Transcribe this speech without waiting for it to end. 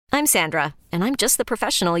I'm Sandra, and I'm just the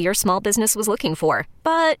professional your small business was looking for.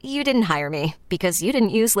 But you didn't hire me because you didn't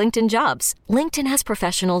use LinkedIn Jobs. LinkedIn has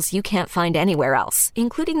professionals you can't find anywhere else,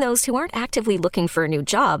 including those who aren't actively looking for a new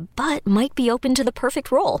job, but might be open to the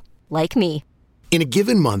perfect role, like me. In a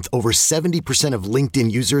given month, over 70% of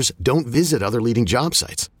LinkedIn users don't visit other leading job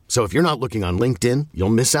sites. So if you're not looking on LinkedIn, you'll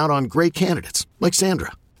miss out on great candidates like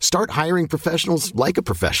Sandra. Start hiring professionals like a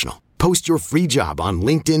professional. Post your free job on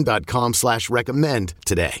linkedin.com/recommend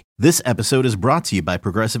today. This episode is brought to you by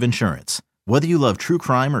Progressive Insurance. Whether you love true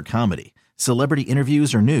crime or comedy, celebrity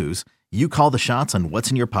interviews or news, you call the shots on what's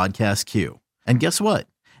in your podcast queue. And guess what?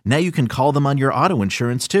 Now you can call them on your auto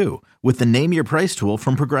insurance too with the Name Your Price tool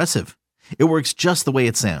from Progressive. It works just the way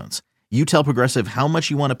it sounds. You tell Progressive how much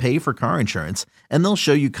you want to pay for car insurance, and they'll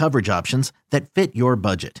show you coverage options that fit your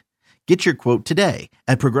budget. Get your quote today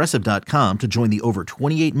at Progressive.com to join the over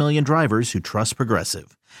 28 million drivers who trust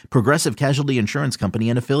Progressive. Progressive Casualty Insurance Company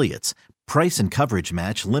and Affiliates. Price and coverage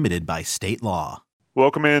match limited by state law.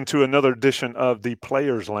 Welcome into another edition of the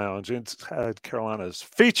Players Lounge. Inside Carolina's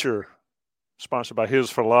feature, sponsored by Heels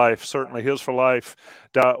for Life. Certainly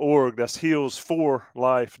heelsforlife.org. That's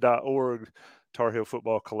heelsforlife.org. Tar Heel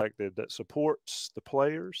Football Collective that supports the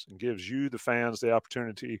players and gives you, the fans, the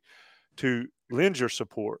opportunity to lend your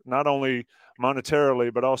support, not only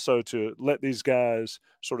monetarily, but also to let these guys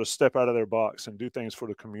sort of step out of their box and do things for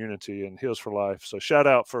the community and Heels for Life. So shout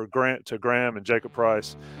out to Graham and Jacob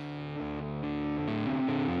Price.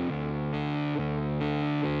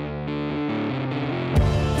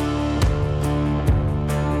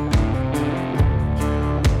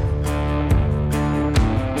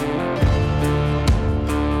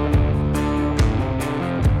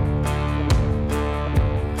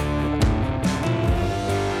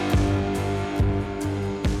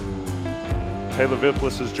 Taylor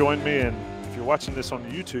Viplis has joined me, and if you're watching this on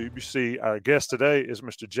YouTube, you see our guest today is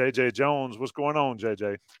Mr. JJ Jones. What's going on,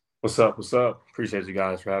 JJ? What's up? Appreciate you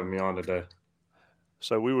guys for having me on today.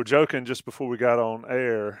 So we were joking just before we got on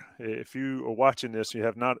air. If you are watching this, you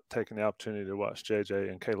have not taken the opportunity to watch JJ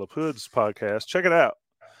and Caleb Hood's podcast, check it out.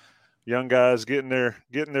 Young guys getting their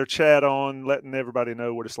chat on, letting everybody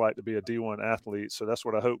know what it's like to be a D1 athlete. So that's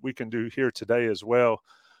what I hope we can do here today as well.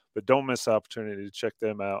 But don't miss the opportunity to check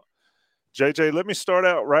them out. JJ, let me start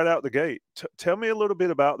out right out the gate. Tell me a little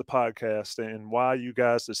bit about the podcast and why you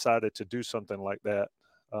guys decided to do something like that.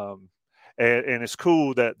 And it's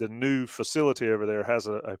cool that the new facility over there has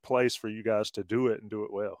a place for you guys to do it and do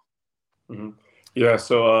it well. Mm-hmm. Yeah,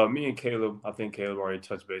 so me and Caleb, I think Caleb already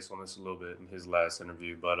touched base on this a little bit in his last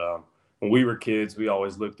interview. But when we were kids, we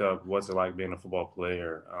always looked up what's it like being a football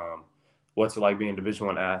player, what's it like being a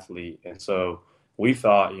Division I athlete. And so we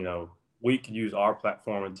thought, we could use our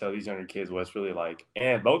platform and tell these younger kids what it's really like.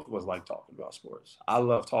 And both of us like talking about sports. I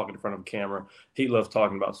love talking in front of a camera. He loves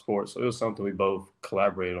talking about sports. So it was something we both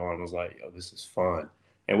collaborated on and was like, yo, this is fun.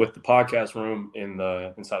 And with the podcast room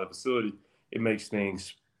inside the facility, it makes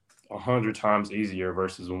things 100 times easier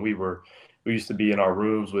versus when we used to be in our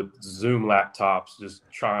rooms with Zoom laptops, just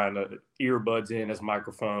trying to earbuds in as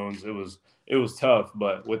microphones. It was tough,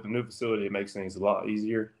 but with the new facility, it makes things a lot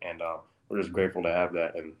easier. And we're just grateful to have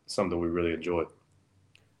that and something we really enjoy.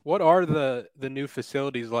 What are the new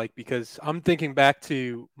facilities like? Because I'm thinking back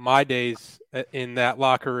to my days in that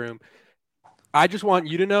locker room. I just want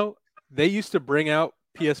you to know they used to bring out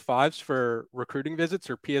PS5s for recruiting visits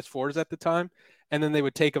or PS4s at the time, and then they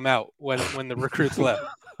would take them out when the recruits left.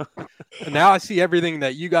 And now I see everything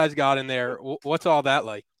that you guys got in there. What's all that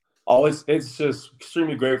like? It's just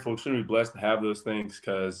extremely grateful, extremely blessed to have those things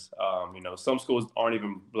because, some schools aren't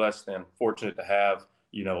even blessed and fortunate to have,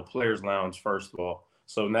 a players lounge, first of all.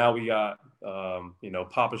 So now we got,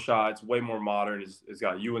 Pop-A-Shot. It's way more modern. It's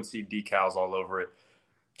got UNC decals all over it.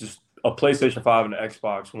 Just a PlayStation 5 and an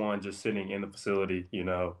Xbox One just sitting in the facility,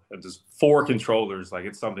 just 4 controllers. Like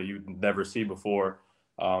it's something you'd never see before.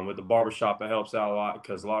 With the barbershop, it helps out a lot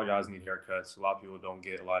because a lot of guys need haircuts. A lot of people don't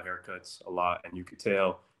get a lot of haircuts a lot, and you can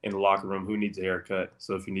tell in the locker room who needs a haircut.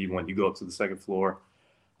 So if you need one, you go up to the second floor.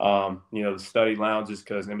 The study lounges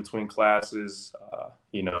because in between classes,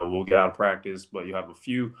 we'll get out of practice, but you have a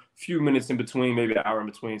few minutes in between, maybe an hour in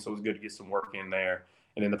between. So it's good to get some work in there.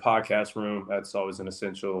 And in the podcast room, that's always an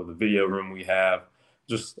essential. The video room we have,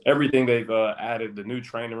 just everything they've added. The new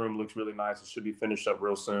training room looks really nice. It should be finished up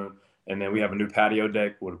real soon. And then we have a new patio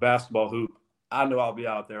deck with a basketball hoop. I know I'll be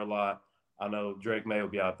out there a lot. I know Drake May will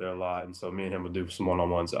be out there a lot. And so me and him will do some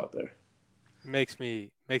one-on-ones out there. Makes me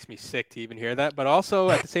sick to even hear that. But also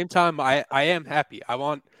at the same time, I am happy. I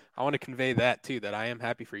want to convey that too, that I am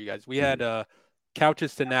happy for you guys. We had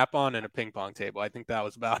couches to nap on and a ping pong table. I think that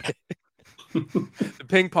was about it. The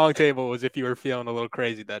ping pong table was if you were feeling a little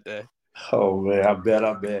crazy that day. Oh man,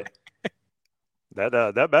 I bet.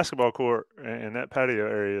 That basketball court and that patio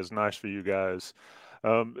area is nice for you guys.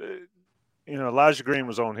 Elijah Green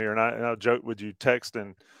was on here, and I joked with you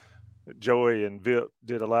texting Joey and Vip.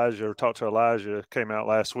 Did Elijah or talk to Elijah? Came out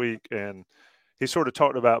last week, and he sort of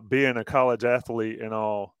talked about being a college athlete and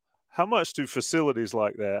all. How much do facilities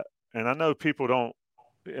like that? And I know people don't.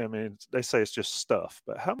 I mean, they say it's just stuff,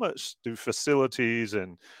 but how much do facilities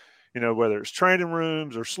and whether it's training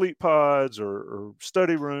rooms or sleep pods or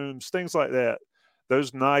study rooms, things like that,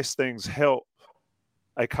 those nice things help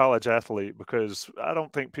a college athlete? Because I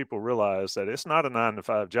don't think people realize that it's not a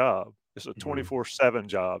 9-to-5 job. It's a 24/7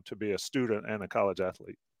 job to be a student and a college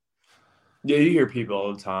athlete. Yeah, you hear people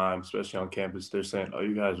all the time, especially on campus, they're saying, oh,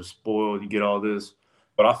 you guys are spoiled, you get all this.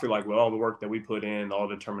 But I feel like with all the work that we put in, all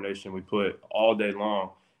the determination we put all day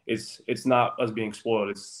long, it's not us being spoiled.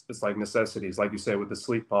 It's like necessities, like you said, with the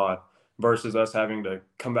sleep pod versus us having to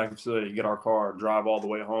come back to the facility, get our car, drive all the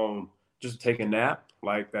way home, just take a nap.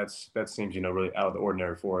 Like that seems, really out of the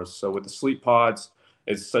ordinary for us. So with the sleep pods,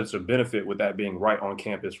 it's such a benefit with that being right on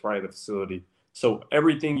campus, right at the facility. So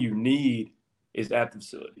everything you need is at the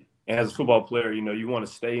facility. And as a football player, you want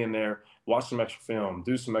to stay in there, watch some extra film,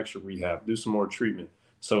 do some extra rehab, do some more treatment.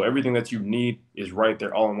 So everything that you need is right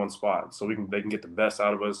there all in one spot. So they can get the best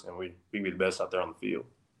out of us, and we can be the best out there on the field.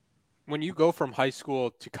 When you go from high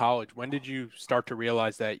school to college, when did you start to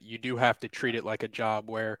realize that you do have to treat it like a job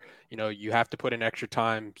where, you have to put in extra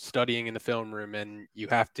time studying in the film room and you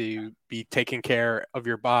have to be taking care of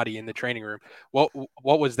your body in the training room? What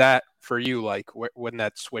was that for you like when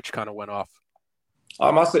that switch kind of went off?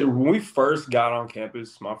 I say when we first got on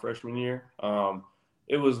campus my freshman year,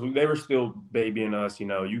 they were still babying us. You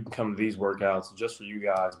can come to these workouts just for you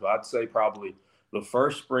guys. But I'd say probably the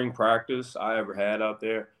first spring practice I ever had out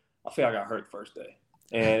there, I think I got hurt the first day.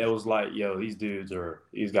 And it was like, yo,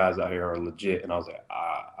 these guys out here are legit. And I was like,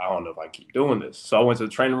 I don't know if I keep doing this. So I went to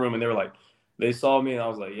the training room and they were like, they saw me and I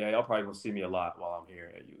was like, yeah, y'all probably gonna see me a lot while I'm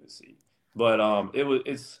here at UNC. But that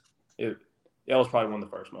was probably one of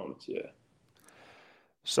the first moments, yeah.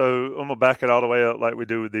 So I'm going to back it all the way up like we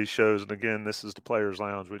do with these shows. And again, this is the Players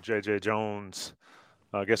Lounge with J.J. Jones.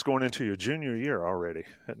 I guess going into your junior year already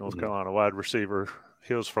at North Carolina, wide receiver,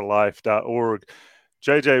 healsforlife.org.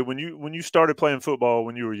 J.J., when you started playing football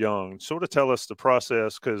when you were young, sort of tell us the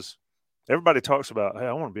process, because everybody talks about, hey,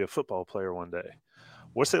 I want to be a football player one day.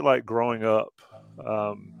 What's it like growing up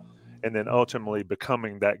and then ultimately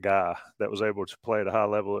becoming that guy that was able to play at a high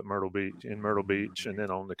level at Myrtle Beach, and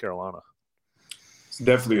then on to Carolina? It's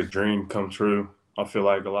definitely a dream come true. I feel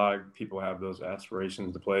like a lot of people have those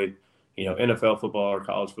aspirations to play, NFL football or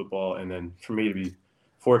college football. And then for me to be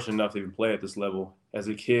fortunate enough to even play at this level as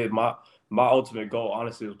a kid, my ultimate goal,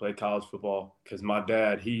 honestly, was play college football because my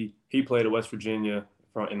dad, he played at West Virginia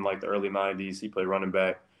in like the early 90s. He played running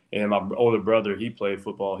back. And my older brother, he played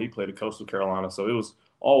football. He played at Coastal Carolina. So it was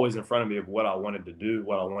always in front of me of what I wanted to do,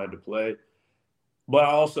 what I wanted to play. But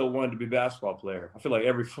I also wanted to be a basketball player. I feel like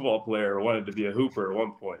every football player wanted to be a hooper at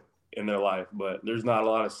one point in their life, but there's not a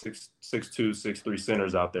lot of 6'2", 6'3"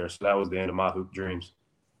 centers out there. So that was the end of my hoop dreams.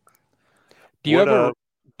 Do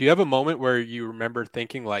you have a moment where you remember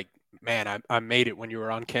thinking like, man, I made it when you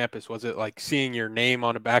were on campus? Was it like seeing your name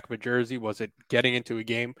on the back of a jersey? Was it getting into a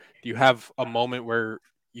game? Do you have a moment where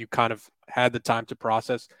you kind of had the time to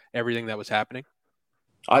process everything that was happening?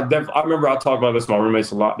 I remember I talked about this with my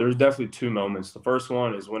roommates a lot. There's definitely two moments. The first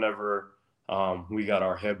one is whenever we got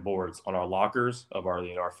our headboards on our lockers of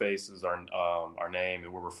our faces, our name,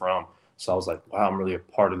 and where we're from. So I was like, wow, I'm really a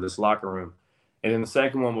part of this locker room. And then the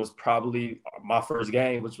second one was probably my first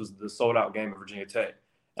game, which was the sold-out game at Virginia Tech.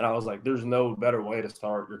 And I was like, there's no better way to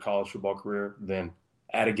start your college football career than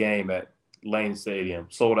at a game at Lane Stadium,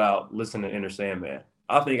 sold out, listen to Enter Sandman.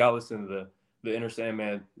 I think I listened to the Enter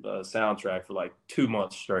Sandman soundtrack for like 2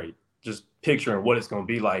 months straight, just picturing what it's going to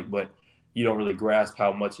be like, but you don't really grasp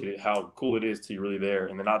how cool it is till you're really there.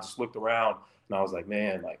 And then I just looked around and I was like,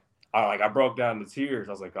 man, I broke down into tears.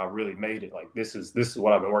 I was like, I really made it. Like, this is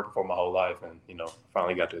what I've been working for my whole life. And,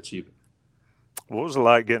 finally got to achieve it. What was it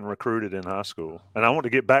like getting recruited in high school? And I want to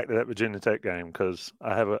get back to that Virginia Tech game because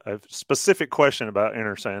I have a specific question about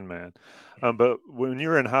Enter Sandman. But when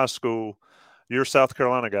you're in high school, you're a South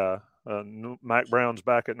Carolina guy. Mike Brown's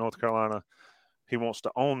back at North Carolina. He wants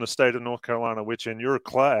to own the state of North Carolina, which in your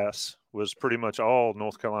class was pretty much all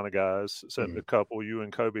North Carolina guys, except a couple, you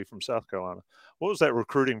and Kobe from South Carolina. What was that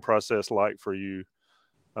recruiting process like for you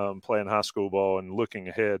playing high school ball and looking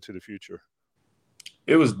ahead to the future?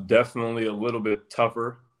 It was definitely a little bit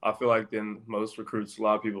tougher, I feel like, than most recruits. A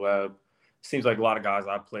lot of people have seems like a lot of guys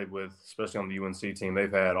I've played with, especially on the UNC team,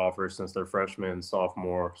 they've had offers since their freshman,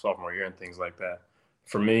 sophomore year, and things like that.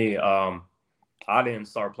 For me, I didn't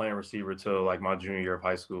start playing receiver till like my junior year of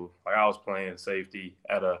high school. Like I was playing safety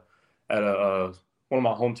at one of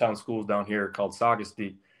my hometown schools down here called Saugus.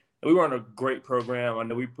 We weren't a great program. I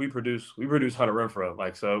know we produce Hunter Renfrow.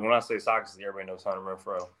 Like, so when I say Saugus, everybody knows Hunter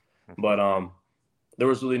Renfrow. But there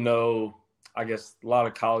was really no, I guess a lot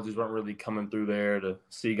of colleges weren't really coming through there to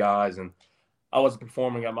see guys, and I wasn't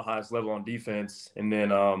performing at my highest level on defense. And then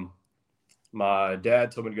my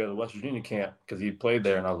dad told me to go to the West Virginia camp because he played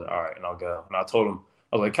there, and I was like, all right, and I'll go. And I told him,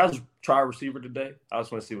 I was like, can I just try a receiver today? I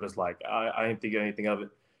just want to see what it's like. I didn't think anything of it.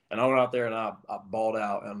 And I went out there and I balled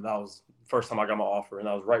out, and that was the first time I got my offer, and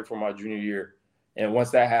that was right before my junior year. And once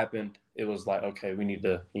that happened, it was like, okay, we need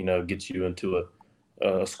to, get you into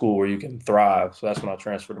a school where you can thrive. So that's when I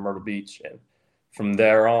transferred to Myrtle Beach. And from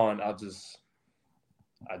there on, I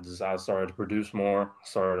started to produce more,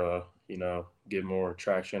 started to, get more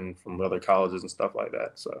traction from other colleges and stuff like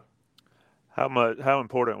that. So how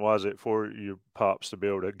important was it for your pops to be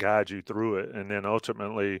able to guide you through it? And then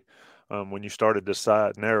ultimately, when you started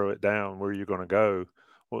to narrow it down where you're going to go,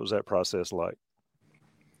 what was that process like?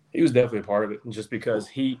 He was definitely a part of it, just because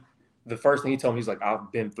the first thing he told me, he's like,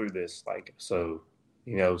 I've been through this. Like, so,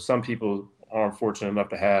 some people aren't fortunate enough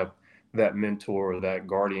to have that mentor or that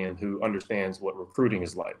guardian who understands what recruiting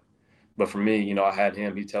is like. But for me, I had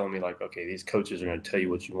him. He telling me like, okay, these coaches are going to tell you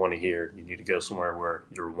what you want to hear. You need to go somewhere where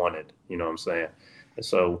you're wanted. You know what I'm saying? And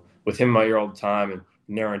so with him in my ear all the time and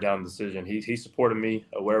narrowing down the decision, he supported me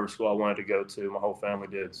at whatever school I wanted to go to. My whole family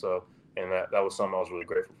did. So, and that was something I was really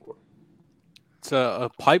grateful for. It's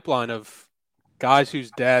a pipeline of guys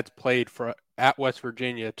whose dads played at West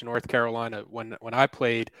Virginia to North Carolina. When I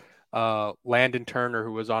played, Landon Turner,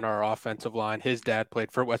 who was on our offensive line, his dad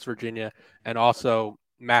played for West Virginia, and also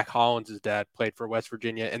Mac Hollins' dad played for West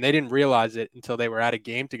Virginia, and they didn't realize it until they were at a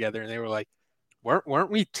game together, and they were like,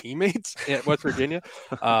 weren't we teammates at West Virginia?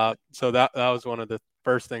 So that was one of the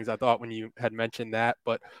first things I thought when you had mentioned that.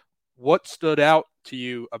 But what stood out to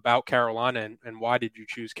you about Carolina, and why did you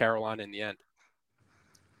choose Carolina in the end?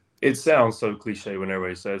 It sounds so cliche when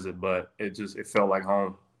everybody says it, but it felt like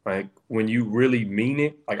home. Like when you really mean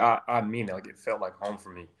it, like I mean it, like it felt like home for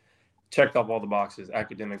me. Checked off all the boxes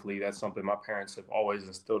academically. That's something my parents have always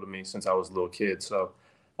instilled in me since I was a little kid. So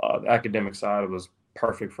the academic side was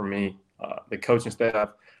perfect for me. The coaching staff,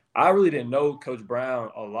 I really didn't know Coach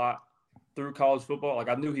Brown a lot through college football. Like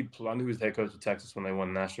I knew he was the head coach of Texas when they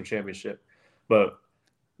won the national championship. But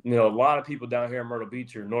a lot of people down here in Myrtle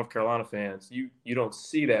Beach are North Carolina fans. You don't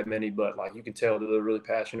see that many, but like you can tell that they're really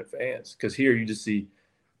passionate fans. Because here you just see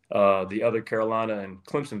the other Carolina and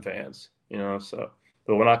Clemson fans. So.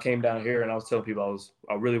 But when I came down here and I was telling people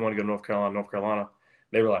I really want to go to North Carolina,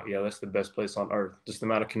 they were like, yeah, that's the best place on earth. Just the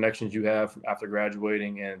amount of connections you have after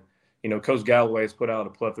graduating. And, Coach Galloway has put out a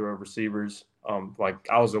plethora of receivers. Like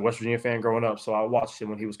I was a West Virginia fan growing up, so I watched him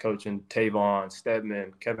when he was coaching Tavon,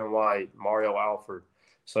 Stedman, Kevin White, Mario Alford.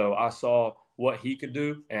 So I saw what he could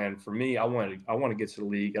do. And for me, I want to get to the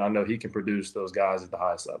league, and I know he can produce those guys at the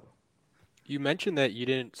highest level. You mentioned that you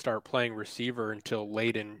didn't start playing receiver until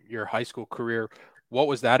late in your high school career. What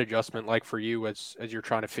was that adjustment like for you as you're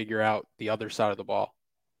trying to figure out the other side of the ball?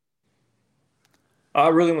 I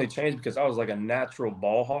really only changed because I was like a natural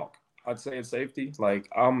ball hawk, I'd say, in safety. Like,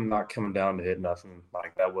 I'm not coming down to hit nothing.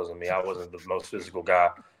 Like, that wasn't me. I wasn't the most physical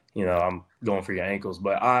guy. I'm going for your ankles.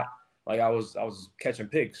 But I was catching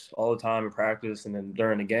picks all the time in practice and then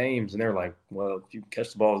during the games. And they're like, well, if you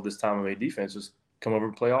catch the ball this time of a defense, just come over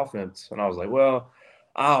and play offense. And I was like, well,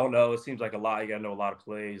 I don't know. It seems like a lot. You got to know a lot of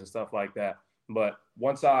plays and stuff like that. But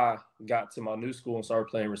once I got to my new school and started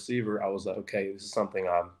playing receiver, I was like, okay, this is something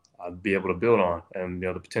I'd be able to build on. And,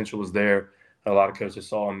 the potential was there. A lot of coaches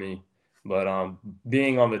saw in me. But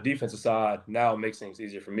being on the defensive side now makes things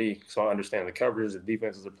easier for me. So I understand the coverages, the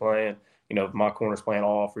defenses are playing. If my corner's playing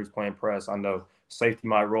off or he's playing press, I know safety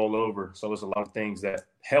might roll over. So there's a lot of things that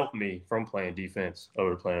help me from playing defense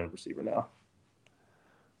over playing receiver now.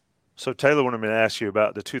 So Taylor wanted me to ask you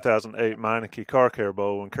about the 2008 Meineke Car Care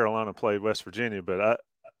Bowl when Carolina played West Virginia, but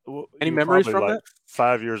any memories from that?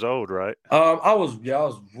 5 years old, right? I was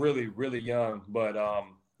really, really young, but I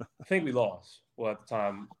think we lost. Well, at the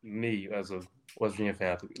time, me as a West Virginia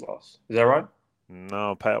fan, I think we lost. Is that right?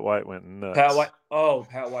 No, Pat White went nuts. Pat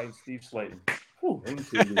White and Steve Slayton. Whew, them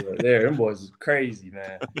two right there. Them boys is crazy,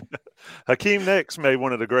 man. Hakeem Nicks made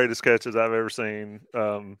one of the greatest catches I've ever seen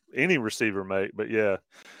any receiver make, but yeah.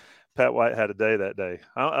 Pat White had a day that day.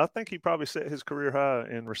 I think he probably set his career high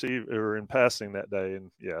in passing that day.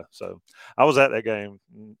 And yeah, so I was at that game.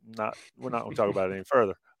 We're not going to talk about it any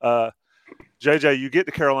further. JJ, you get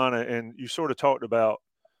to Carolina, and you sort of talked about,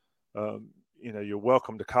 your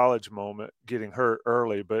welcome to college moment, getting hurt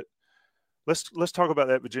early. But let's talk about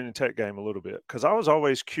that Virginia Tech game a little bit, because I was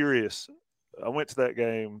always curious. I went to that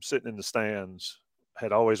game sitting in the stands,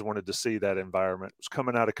 had always wanted to see that environment. It was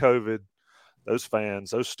coming out of COVID. Those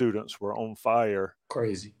fans, those students were on fire.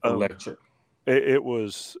 Crazy, electric. It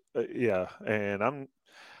was, yeah. And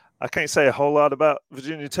I can't say a whole lot about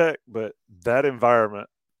Virginia Tech, but that environment,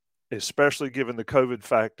 especially given the COVID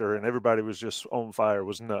factor and everybody was just on fire,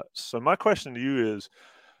 was nuts. So my question to you is,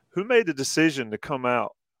 who made the decision to come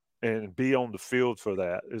out and be on the field for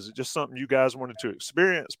that? Is it just something you guys wanted to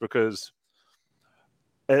experience? Because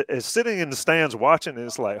as sitting in the stands watching,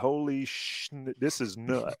 it's like, holy this is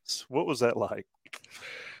nuts. What was that like?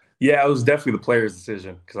 Yeah, it was definitely the players'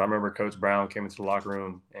 decision, because I remember Coach Brown came into the locker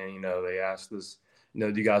room and, they asked us, do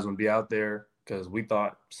you guys want to be out there? Because we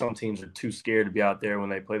thought some teams are too scared to be out there when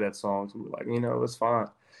they play that song. So we were like, it's fine.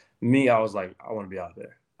 Me, I was like, I want to be out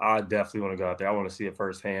there. I definitely want to go out there. I want to see it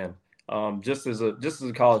firsthand. Just as a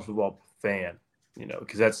college football fan,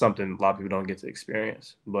 because that's something a lot of people don't get to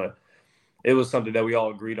experience. But it was something that we all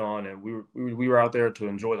agreed on, and we were out there to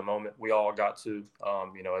enjoy the moment. We all got to,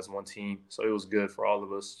 as one team. So it was good for all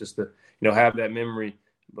of us just to, have that memory.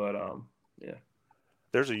 But, yeah.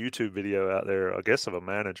 There's a YouTube video out there, I guess, of a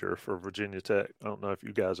manager for Virginia Tech. I don't know if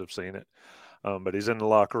you guys have seen it, but he's in the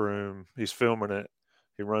locker room. He's filming it.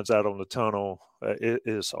 He runs out on the tunnel. It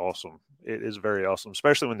is awesome. It is very awesome,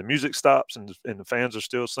 especially when the music stops and the fans are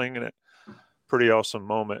still singing it. Pretty awesome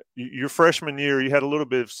moment. Your freshman year, you had a little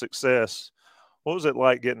bit of success. What was it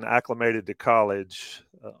like getting acclimated to college?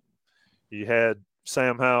 You had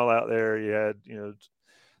Sam Howell out there. You had,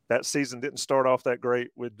 that season didn't start off that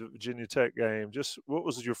great with the Virginia Tech game. Just what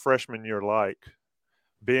was your freshman year like,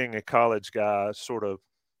 being a college guy, sort of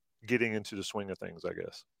getting into the swing of things, I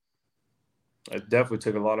guess? It definitely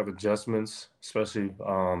took a lot of adjustments, especially,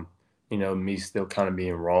 me still kind of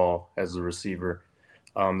being raw as a receiver.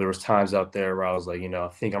 There was times out there where I was like, I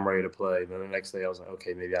think I'm ready to play. Then the next day I was like,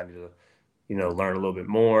 okay, maybe I need to, learn a little bit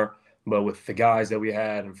more. But with the guys that we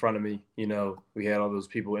had in front of me, we had all those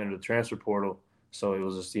people enter the transfer portal. So it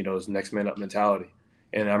was just, it was next man up mentality.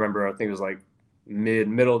 And I remember, I think it was like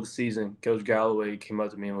middle of the season, Coach Galloway came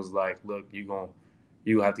up to me and was like, look,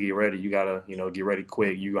 you have to get ready. You got to, get ready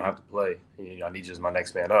quick. You're going to have to play. I need you as my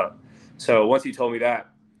next man up. So once he told me that,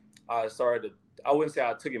 I wouldn't say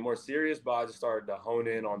I took it more serious, but I just started to hone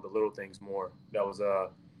in on the little things more. That was,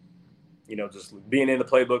 just being in the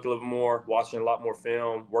playbook a little more, watching a lot more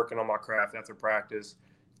film, working on my craft after practice.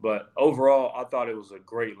 But overall, I thought it was a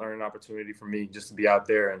great learning opportunity for me just to be out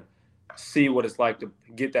there and see what it's like to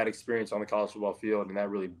get that experience on the college football field. And that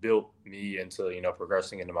really built me into,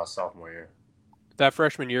 progressing into my sophomore year. That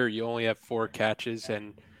freshman year, you only have 4 catches.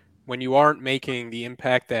 And when you aren't making the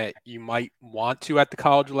impact that you might want to at the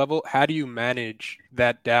college level, how do you manage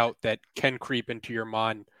that doubt that can creep into your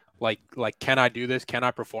mind? Like, can I do this? Can I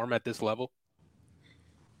perform at this level?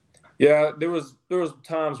 Yeah, there was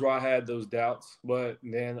times where I had those doubts, but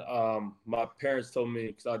then my parents told me,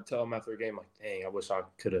 because I'd tell them after a game, like, dang, I wish I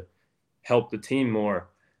could have helped the team more.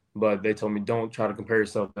 But they told me, don't try to compare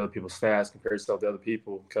yourself to other people's stats, compare yourself to other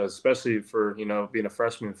people, because especially for, being a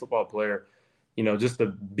freshman football player, just to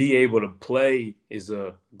be able to play is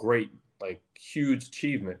a great, huge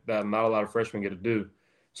achievement that not a lot of freshmen get to do.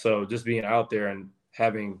 So just being out there and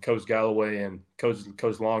having Coach Galloway and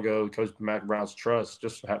Coach Longo, Coach Mack Brown's trust,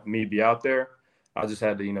 just have me be out there, I just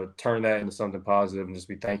had to, turn that into something positive and just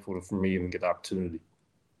be thankful for me even get the opportunity.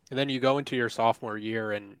 And then you go into your sophomore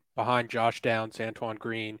year, and behind Josh Downs, Antoine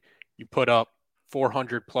Green, you put up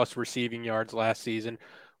 400-plus receiving yards last season.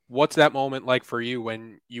 What's that moment like for you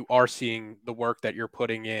when you are seeing the work that you're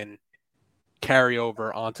putting in carry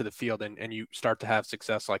over onto the field and you start to have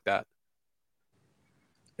success like that?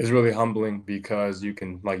 It's really humbling, because you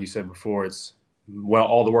can, like you said before,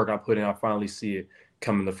 all the work I put in, I finally see it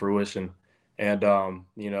coming to fruition. And,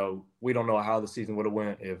 we don't know how the season would have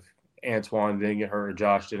went if Antoine didn't get hurt or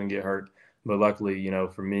Josh didn't get hurt. But luckily,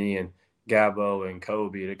 for me and Gabo and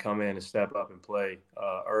Kobe to come in and step up and play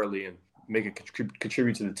early and make it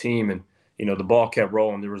contribute to the team. And, the ball kept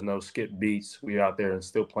rolling. There was no skip beats. We were out there and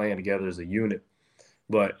still playing together as a unit.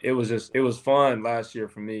 But it was fun last year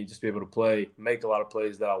for me, just to be able to play, make a lot of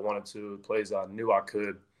plays that I wanted to, plays I knew I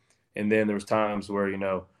could. And then there was times where,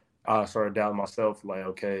 I started doubting myself, like,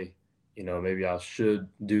 okay, maybe I should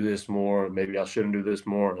do this more, maybe I shouldn't do this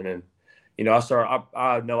more. And then,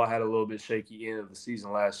 I know I had a little bit shaky end of the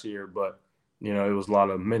season last year, but, it was a lot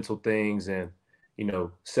of mental things and,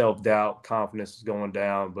 self-doubt, confidence was going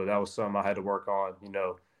down. But that was something I had to work on,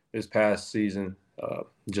 this past season.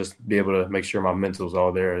 just be able to make sure my mental's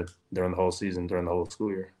all there during the whole season, during the whole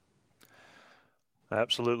school year.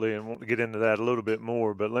 Absolutely, and want to get into that a little bit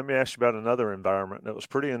more. But let me ask you about another environment that was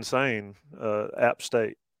pretty insane, App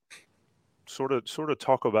State. Sort of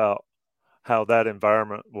talk about how that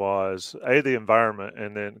environment was, the environment,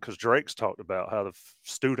 and then because Drake's talked about how the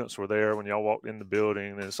students were there when y'all walked in the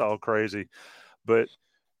building, and it's all crazy. But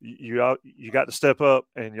you got to step up,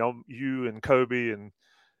 and you and Kobe and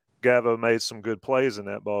Gavo made some good plays in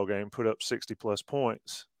that ball game, put up 60-plus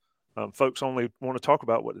points. Folks only want to talk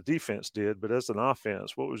about what the defense did, but as an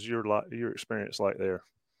offense, what was your experience like there?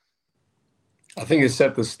 I think it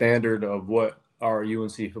set the standard of what our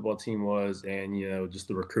UNC football team was, and just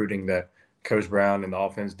the recruiting that Coach Brown and the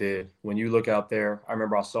offense did. When you look out there, I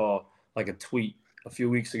remember I saw like a tweet a few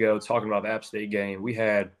weeks ago talking about the App State game. We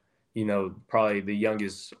had, probably the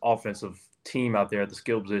youngest offensive team out there at the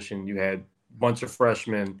skill position. You had a bunch of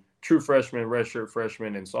freshmen, true freshmen, redshirt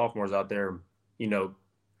freshmen, and sophomores out there,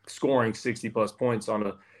 scoring 60-plus points on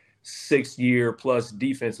a 6-year-plus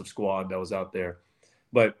defensive squad that was out there.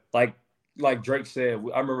 But like Drake said,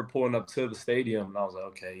 I remember pulling up to the stadium, and I was like,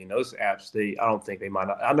 okay, it's App State. I don't think they might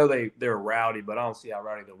not. I know they're rowdy, but I don't see how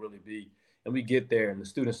rowdy they'll really be. And we get there, and the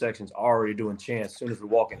student section's already doing chants. As soon as we're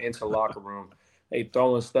walking into the locker room, they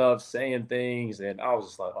throwing stuff, saying things, and I was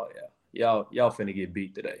just like, oh, yeah, y'all finna get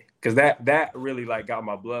beat today. Because that really, got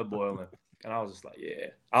my blood boiling. And I was just like, yeah,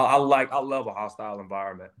 I love a hostile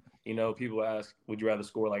environment. People ask, would you rather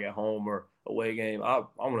score at home or away game? I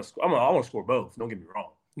want to score both. Don't get me wrong,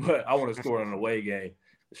 but I want to score in an away game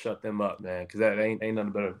to shut them up, man. Because that ain't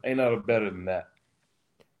nothing better. Ain't nothing better than that.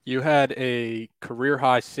 You had a career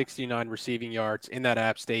high 69 receiving yards in that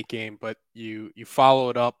App State game, but you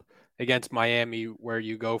followed up against Miami where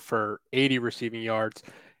you go for 80 receiving yards.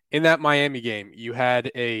 In that Miami game, you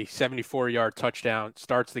had a 74-yard touchdown,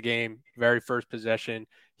 starts the game, very first possession,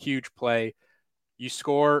 huge play. You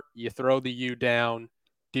score, you throw the U down.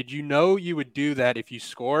 Did you know you would do that if you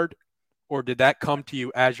scored, or did that come to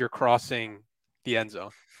you as you're crossing the end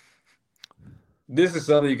zone? This is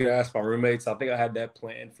something you can ask my roommates. I think I had that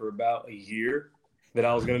planned for about a year that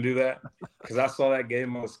I was going to do that because I saw that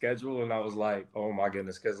game on the schedule and I was like, oh my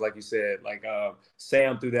goodness. Because like you said,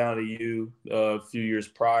 Sam threw down to you a few years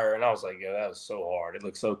prior, and I was like, yeah, that was so hard. It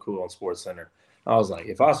looked so cool on SportsCenter. I was like,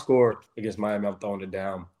 if I score against Miami, I'm throwing it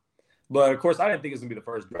down. But of course, I didn't think it was going to be the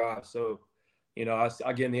first drive. So,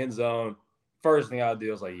 I get in the end zone. First thing I do,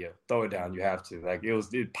 I was like, yeah, throw it down. You have to.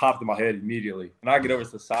 It popped in my head immediately. And I get over to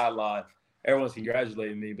the sideline. Everyone's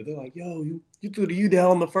congratulating me, but they're like, yo, you threw the U down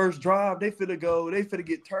on the first drive. They finna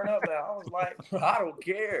get turned up now. I was like, I don't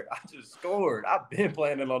care. I just scored. I've been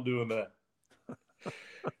planning on doing that.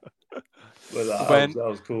 But that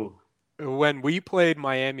was cool. When we played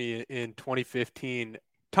Miami in 2015,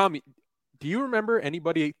 Tommy, do you remember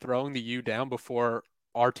anybody throwing the U down before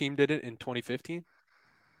our team did it in 2015?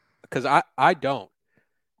 Because I don't.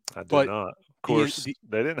 I did not. Of course,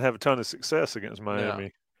 they didn't have a ton of success against Miami. No.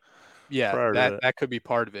 Yeah, that could be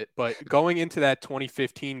part of it. But going into that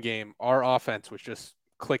 2015 game, our offense was just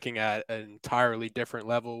clicking at an entirely different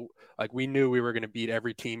level. We knew we were going to beat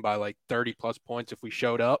every team by 30-plus points if we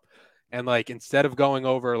showed up. And instead of going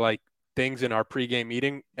over things in our pregame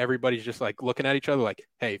meeting, everybody's just looking at each other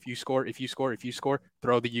hey, if you score,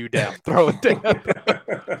 throw the U down, throw it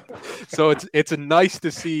down. So it's nice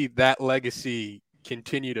to see that legacy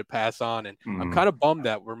continue to pass on. And I'm kind of bummed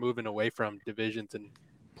that we're moving away from divisions and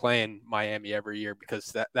playing Miami every year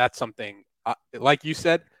because that's something, like you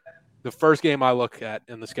said, the first game I look at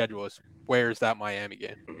in the schedule is where's that Miami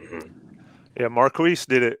game? Yeah, Marquise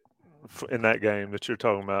did it in that game that you're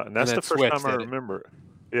talking about, and that's the first time I remember it.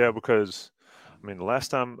 Yeah, because the last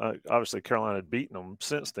time obviously Carolina had beaten them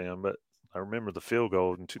since then, but I remember the field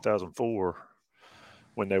goal in 2004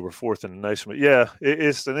 when they were fourth in the nation. But yeah,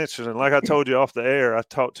 it's an interesting. Like I told you off the air, I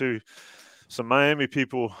talked to some Miami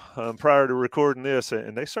people prior to recording this,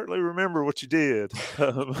 and they certainly remember what you did.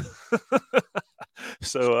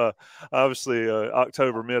 So obviously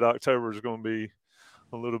mid-October is going to be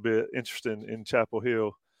a little bit interesting in Chapel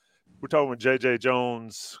Hill. We're talking with J.J.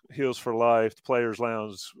 Jones, Heels for Life, the Players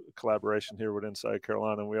Lounge collaboration here with Inside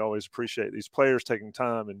Carolina. And we always appreciate these players taking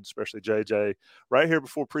time, and especially J.J. right here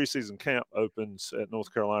before preseason camp opens at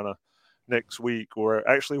North Carolina next week, or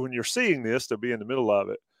actually when you're seeing this, they'll be in the middle of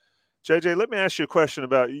it. JJ, let me ask you a question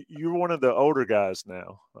about you're one of the older guys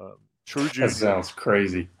now. True junior. That sounds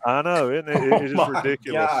crazy. I know, isn't it? It is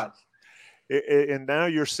ridiculous. And now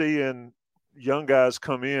you're seeing young guys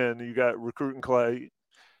come in. You got recruiting class.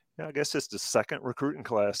 I guess it's the second recruiting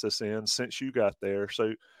class that's in since you got there.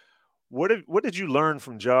 So what did you learn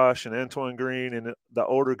from Josh and Antoine Green and the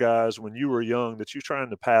older guys when you were young that you're trying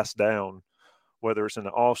to pass down, whether it's in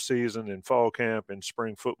the off season, in fall camp, and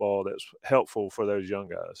spring football, that's helpful for those young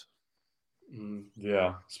guys?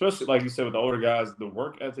 Yeah, especially like you said with the older guys, the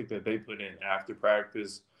work ethic that they put in after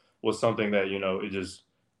practice was something that, you know,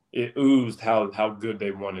 it oozed how good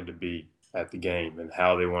they wanted to be at the game and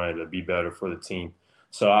how they wanted to be better for the team.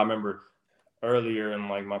 So I remember earlier in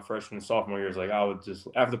like my freshman and sophomore years, like I would just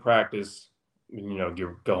after practice, you know,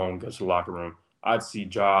 go home, go to the locker room. I'd see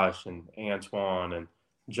Josh and Antoine and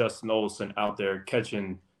Justin Olson out there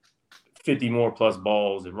catching 50 more plus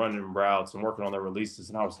balls and running routes and working on their releases,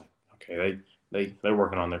 and I was like, okay, they're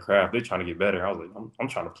working on their craft. They're trying to get better. I was like, I'm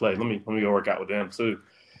trying to play. Let me go work out with them too.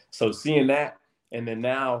 So seeing that, and then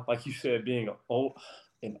now, like you said, being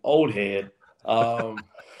an old head, I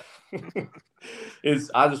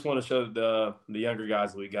just want to show the younger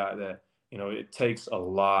guys that we got that, you know, it takes a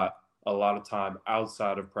lot of time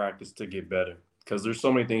outside of practice to get better, because there's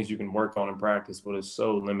so many things you can work on in practice, but it's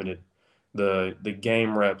so limited. The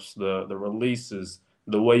game reps, the releases,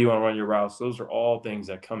 the way you want to run your routes, those are all things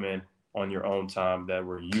that come in on your own time that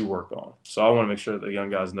where you work on. So I want to make sure that the young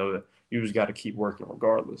guys know that you just got to keep working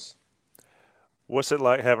regardless. What's it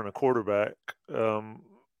like having a quarterback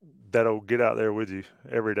that'll get out there with you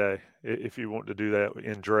every day if you want to do that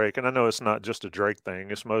in Drake? And I know it's not just a Drake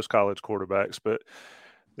thing. It's most college quarterbacks. But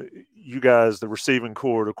you guys, the receiving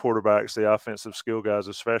core, the quarterbacks, the offensive skill guys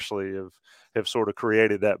especially, have sort of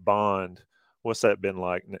created that bond. What's that been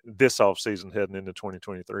like this offseason heading into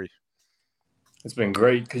 2023? It's been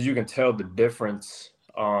great because you can tell the difference.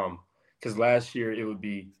 Because last year it would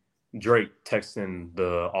be Drake texting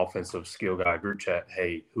the offensive skill guy group chat,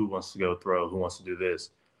 hey, who wants to go throw? Who wants to do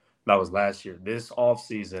this? That was last year. This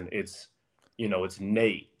offseason, it's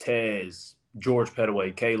Nate, Tez, George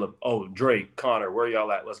Pettaway, Caleb, Drake, Connor, where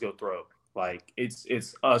y'all at? Let's go throw. Like,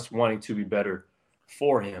 it's us wanting to be better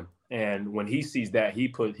for him. And when he sees that, he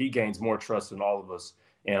gains more trust in all of us.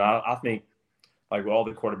 And I think, like with all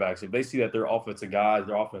the quarterbacks, if they see that their offensive guys,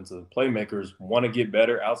 their offensive playmakers want to get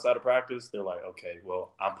better outside of practice, they're like, okay,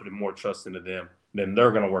 well, I'm putting more trust into them, then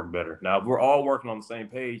they're going to work better. Now, if we're all working on the same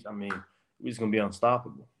page, I mean, we're just going to be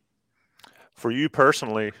unstoppable. For you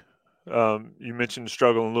personally, you mentioned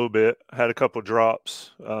struggling a little bit, had a couple of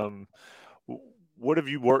drops. What have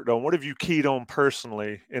you worked on? What have you keyed on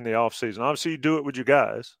personally in the offseason? Obviously, you do it with you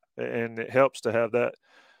guys, and it helps to have that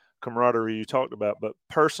camaraderie you talked about. But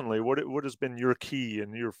personally, what has been your key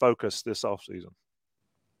and your focus this offseason?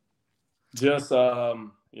 Just,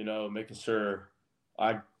 making sure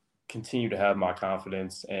I continue to have my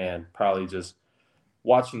confidence and probably just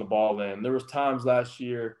watching the ball in. There was times last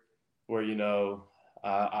year where,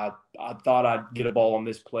 I thought I'd get a ball on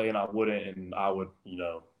this play and I wouldn't, and I would,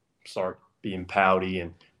 start being pouty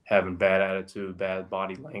and having bad attitude, bad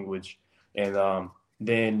body language. And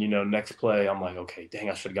then, next play, I'm like, okay, dang,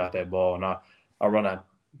 I should have got that ball. And I run a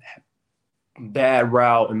bad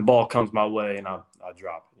route and the ball comes my way and I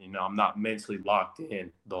drop it. I'm not mentally locked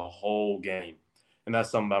in the whole game. And that's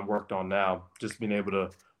something I've worked on now, just being able to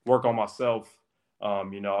work on myself.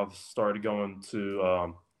 I've started going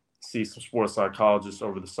to see some sports psychologists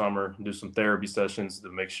over the summer, do some therapy sessions to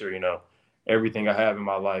make sure, everything I have in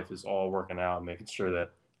my life is all working out, making sure that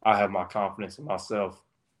I have my confidence in myself.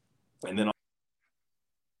 And then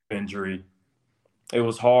injury, it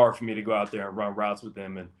was hard for me to go out there and run routes with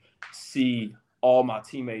them and see all my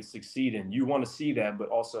teammates succeed. And you want to see that, but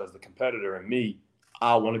also as the competitor and me,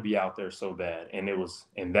 I want to be out there so bad. And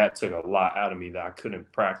that took a lot out of me that I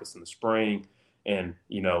couldn't practice in the spring and,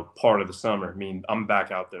 part of the summer. I mean, I'm back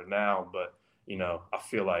out there now, but, I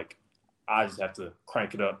feel like I just have to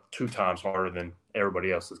crank it up 2 times harder than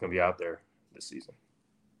everybody else that's going to be out there this season.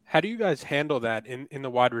 How do you guys handle that in the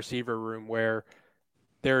wide receiver room where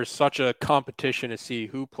there's such a competition to see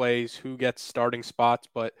who plays, who gets starting spots,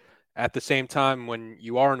 but at the same time, when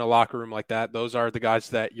you are in a locker room like that, those are the guys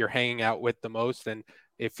that you're hanging out with the most, and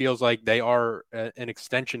it feels like they are an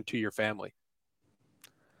extension to your family.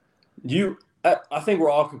 I think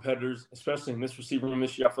we're all competitors, especially in this receiver room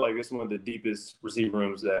this year. I feel like this is one of the deepest receiver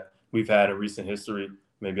rooms that we've had in recent history,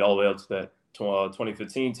 maybe all the way up to that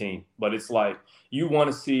 2015 team. But it's like you want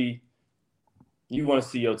to see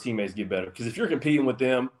your teammates get better, because if you're competing with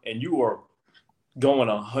them and you are going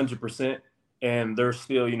 100% and they're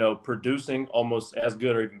still, producing almost as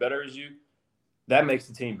good or even better as you, that makes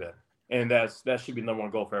the team better. And that should be the number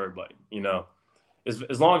one goal for everybody.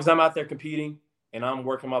 As long as I'm out there competing and I'm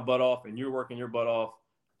working my butt off and you're working your butt off,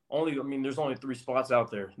 there's only 3 spots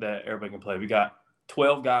out there that everybody can play. We got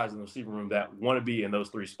 12 guys in the receiver room that want to be in those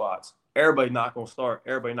 3 spots. Everybody not going to start.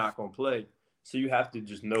 Everybody not going to play. So you have to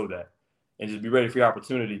just know that. and just be ready for your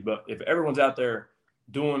opportunity. But if everyone's out there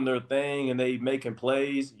doing their thing and they making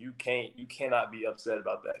plays, you cannot be upset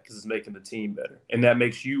about that because it's making the team better. And that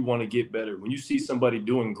makes you want to get better. When you see somebody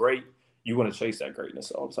doing great, you want to chase that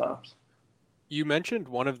greatness all the times. You mentioned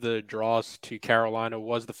one of the draws to Carolina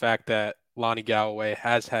was the fact that Lonnie Galloway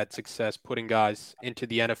has had success putting guys into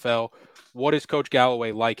the NFL. What is Coach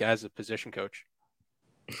Galloway like as a position coach?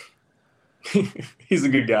 He's a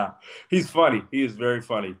good guy. He's funny. He is very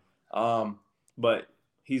funny. But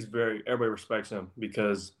everybody respects him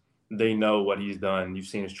because they know what he's done. You've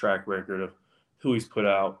seen his track record of who he's put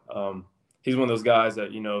out. He's one of those guys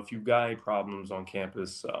that, if you've got any problems on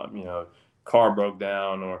campus, car broke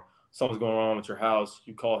down or something's going on with your house,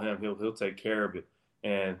 you call him, he'll take care of it.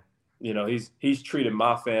 And, he's treated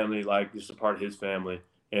my family like just a part of his family,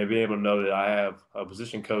 and being able to know that I have a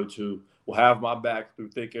position coach who will have my back through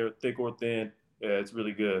thick or thin. Yeah, it's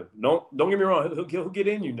really good. Don't get me wrong. He'll get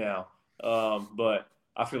in you now. But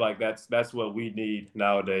I feel like that's what we need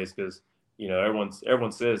nowadays because,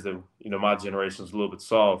 everyone says that, my generation's a little bit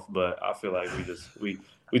soft, but I feel like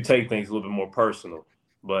we take things a little bit more personal.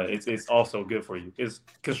 But it's also good for you. It's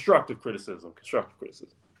constructive criticism.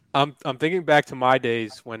 I'm thinking back to my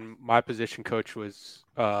days when my position coach was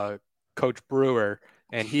Coach Brewer,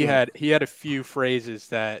 and he had a few phrases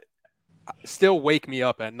that still wake me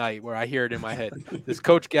up at night where I hear it in my head. Does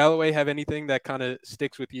Coach Galloway have anything that kind of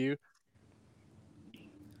sticks with you?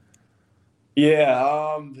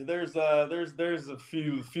 Yeah, there's a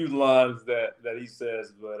few lines that he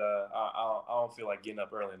says, but I don't feel like getting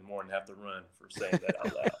up early in the morning and have to run for saying that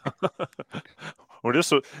out loud. Well,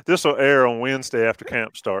 this will air on Wednesday after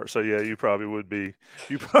camp starts, so yeah, you probably would be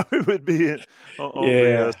on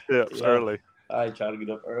the steps early. I try to get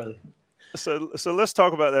up early. So let's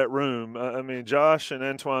talk about that room. I mean, Josh and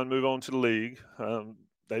Antoine move on to the league.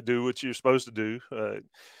 They do what you're supposed to do,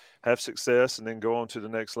 have success, and then go on to the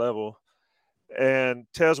next level. And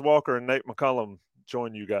Tez Walker and Nate McCollum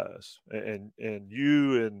join you guys. And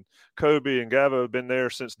you and Kobe and Gavo have been there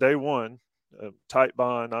since day one. Tight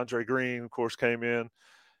bond. Andre Green, of course, came in.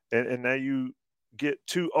 And now you get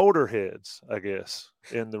two older heads, I guess,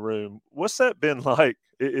 in the room. What's that been like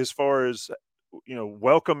as far as,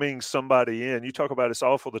 welcoming somebody in? You talk about it's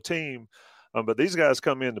all for the team, but these guys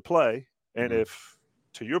come in to play. And if,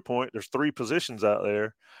 to your point, there's three positions out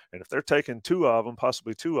there, and if they're taking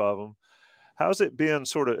possibly two of them, how's it been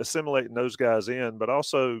sort of assimilating those guys in, but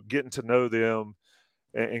also getting to know them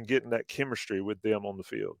and getting that chemistry with them on the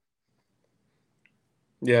field?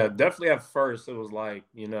 Yeah, definitely at first it was like,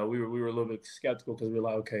 we were a little bit skeptical because we were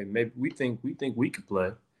like, okay, maybe we think we could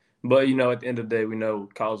play. But, at the end of the day, we know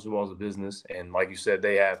college football is a business. And like you said,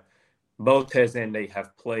 both Tez and Nate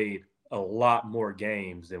have played a lot more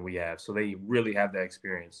games than we have. So they really have that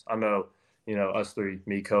experience. I know, us three,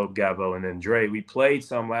 me, Kobe, Gabo, and then Dre, we played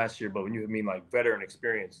some last year, but when you mean like veteran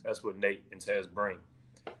experience, that's what Nate and Tez bring.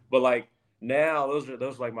 But like now, those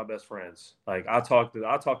are like my best friends. Like I talk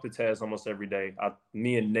to Tez almost every day.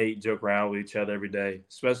 Me and Nate joke around with each other every day,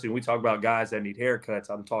 especially when we talk about guys that need haircuts.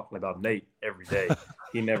 I'm talking about Nate every day.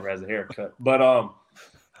 He never has a haircut. But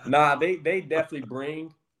they definitely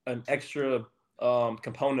bring an extra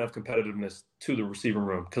component of competitiveness to the receiving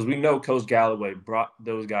room because we know Coach Galloway brought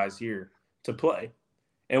those guys here to play.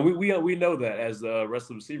 And we know that as the rest of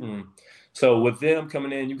the receiving room. So with them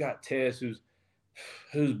coming in, you got Tez whose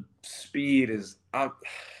speed is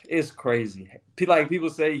it's crazy. People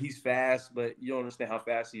say he's fast, but you don't understand how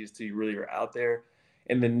fast he is till you really are out there.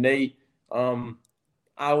 And then Nate,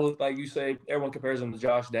 I would, like you say, everyone compares him to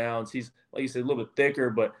Josh Downs. He's, like you said, a little bit thicker,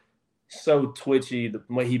 but so twitchy the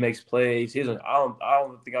way he makes plays. I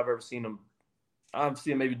don't think I've ever seen him. I've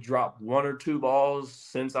seen him maybe drop one or two balls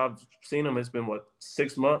since I've seen him. It's been,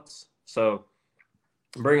 6 months? So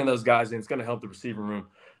bringing those guys in, it's going to help the receiving room.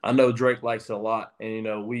 I know Drake likes it a lot,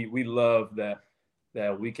 and, we love that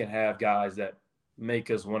we can have guys that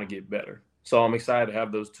make us want to get better. So I'm excited to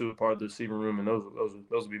have those two part of the receiving room, and those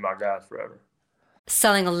will be my guys forever.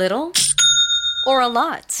 Selling a little or a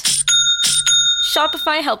lot?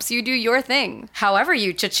 Shopify helps you do your thing, however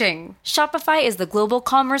you cha-ching. Shopify is the global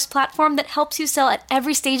commerce platform that helps you sell at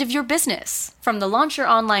every stage of your business. From the launch your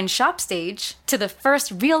online shop stage, to the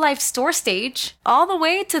first real-life store stage, all the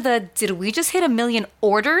way to the did we just hit 1 million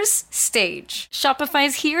orders stage. Shopify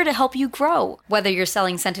is here to help you grow. Whether you're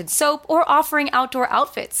selling scented soap or offering outdoor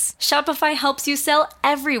outfits, Shopify helps you sell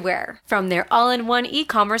everywhere. From their all-in-one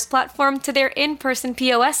e-commerce platform to their in-person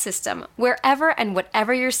POS system, wherever and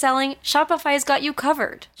whatever you're selling, Shopify's got got you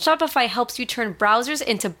covered. Shopify helps you turn browsers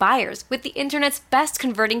into buyers with the internet's best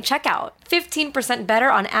converting checkout. 15% better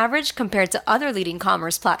on average compared to other leading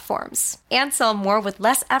commerce platforms. And sell more with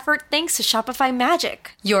less effort thanks to Shopify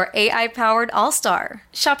Magic, your AI-powered all-star.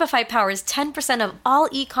 Shopify powers 10% of all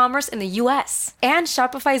e-commerce in the U.S. And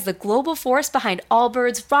Shopify is the global force behind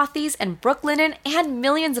Allbirds, Rothy's, and Brooklinen, and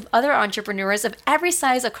millions of other entrepreneurs of every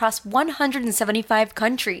size across 175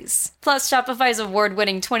 countries. Plus, Shopify's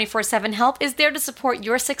award-winning 24/7 help is there to support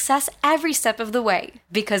your success every step of the way.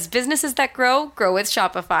 Because businesses that grow, grow with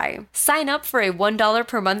Shopify. Sign up for a $1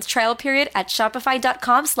 per month trial period at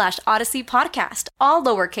shopify.com/Odyssey Podcast, all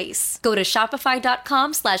lowercase. Go to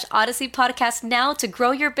shopify.com/Odyssey Podcast now to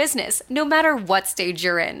grow your business, no matter what stage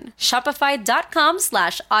you're in.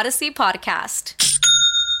 Shopify.com/Odyssey Podcast.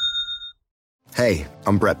 Hey,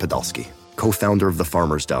 I'm Brett Podolsky, co-founder of The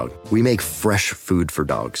Farmer's Dog. We make fresh food for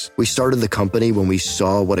dogs. We started the company when we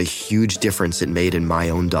saw what a huge difference it made in my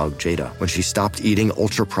own dog, Jada, when she stopped eating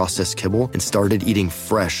ultra-processed kibble and started eating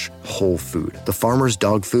fresh, whole food. The Farmer's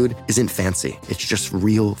Dog food isn't fancy. It's just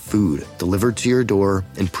real food delivered to your door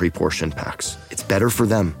in pre-portioned packs. It's better for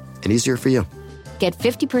them and easier for you. Get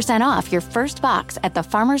 50% off your first box at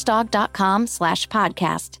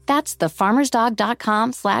thefarmersdog.com/podcast. That's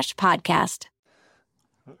thefarmersdog.com/podcast.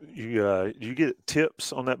 You get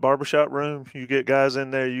tips on that barbershop room? You get guys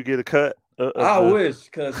in there, you get a cut? I wish,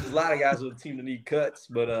 because a lot of guys on the team that need cuts,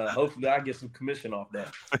 but hopefully I get some commission off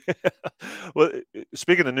that. Well,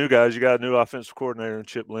 speaking of new guys, you got a new offensive coordinator in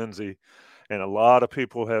Chip Lindsey, and a lot of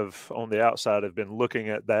people have on the outside have been looking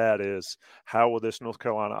at that as how will this North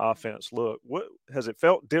Carolina offense look? What has it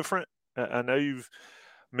felt different? I know you've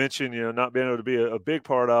mentioned, not being able to be a big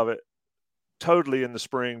part of it totally in the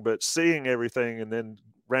spring, but seeing everything and then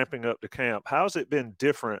ramping up to camp. How's it been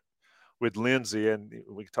different with Lindsey? And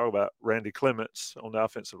we can talk about Randy Clements on the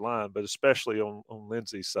offensive line, but especially on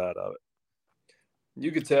Lindsey's side of it.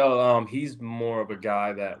 You could tell he's more of a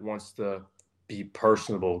guy that wants to be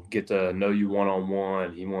personable, get to know you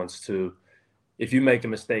one-on-one. He wants to, if you make a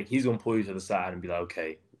mistake, he's going to pull you to the side and be like,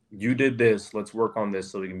 okay, you did this. Let's work on this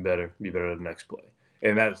so we can be better the next play.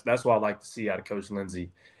 And that's what I like to see out of Coach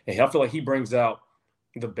Lindsey. And I feel like he brings out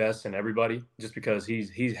the best in everybody just because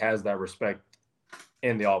he has that respect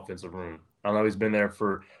in the offensive room. I know he's been there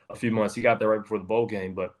for a few months. He got there right before the bowl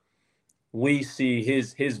game, but we see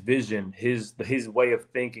his vision, his way of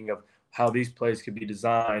thinking of how these plays could be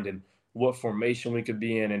designed and what formation we could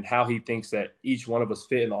be in and how he thinks that each one of us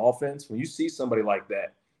fit in the offense. When you see somebody like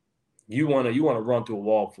that, you want to run through a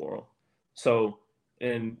wall for him. So,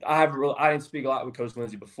 and I didn't speak a lot with Coach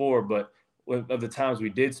Lindsey before, but of the times we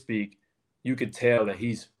did speak, you could tell that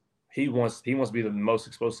he wants to be the most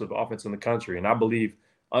explosive offense in the country. And I believe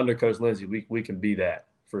under Coach Lindsey, we can be that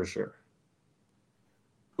for sure.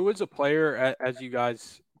 Who is a player, as you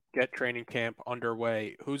guys get training camp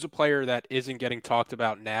underway, who's a player that isn't getting talked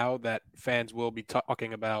about now that fans will be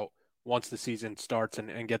talking about once the season starts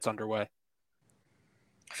and gets underway?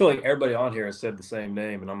 I feel like everybody on here has said the same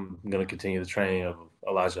name, and I'm going to continue the training of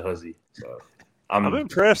Elijah Huzzie. So I'm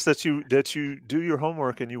impressed that you do your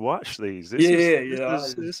homework and you watch these.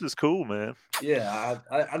 This is cool, man. Yeah,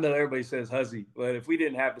 I know everybody says Huzzie, but if we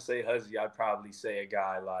didn't have to say Huzzie, I'd probably say a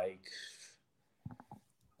guy like,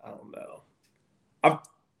 I don't know.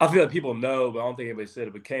 I feel like people know, but I don't think anybody said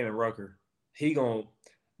it, but Kaimon Rucker,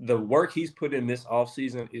 the work he's put in this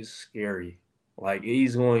offseason is scary. Like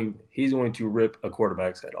he's going to rip a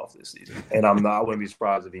quarterback's head off this season. And I wouldn't be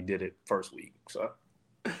surprised if he did it first week. So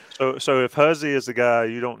if Huzzie is the guy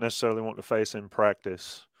you don't necessarily want to face in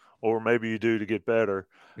practice, or maybe you do to get better,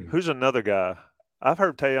 who's another guy? I've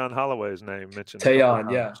heard Tayon Holloway's name mentioned.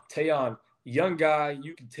 Tayon, yeah. Tayon, young guy,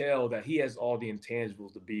 you can tell that he has all the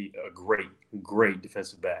intangibles to be a great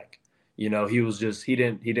defensive back. He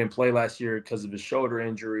didn't play last year because of his shoulder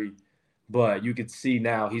injury, but you could see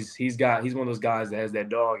now he's one of those guys that has that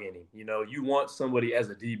dog in him. You want somebody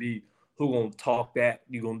as a DB who gonna talk that,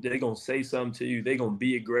 they're gonna say something to you, they're gonna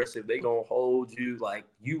be aggressive, they're gonna hold you. Like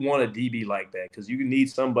you want a DB like that because you need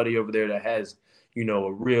somebody over there that has,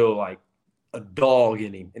 a real like a dog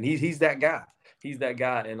in him. And he's that guy. He's that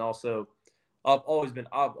guy. And also I've always been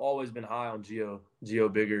high on Gio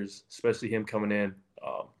Biggers, especially him coming in.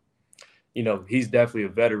 He's definitely a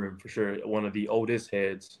veteran for sure, one of the oldest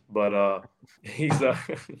heads. But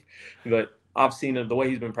but I've seen him, the way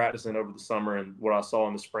he's been practicing over the summer and what I saw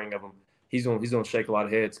in the spring of him. He's gonna shake a lot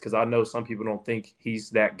of heads because I know some people don't think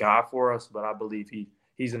he's that guy for us, but I believe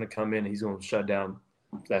he's gonna come in and he's gonna shut down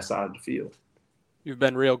that side of the field. You've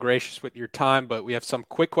been real gracious with your time, but we have some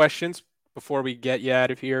quick questions before we get you out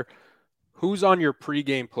of here. Who's on your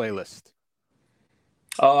pregame playlist?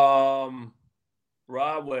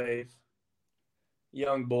 Rod Wave,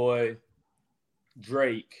 Young Boy,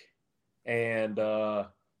 Drake, and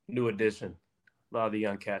New Edition. A lot of the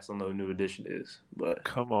young cats don't know who New Edition is, but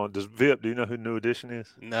Come on, does Vip? Do you know who New Edition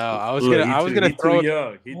is? No, I was gonna throw too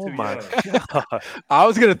young. He Oh too my young. God! I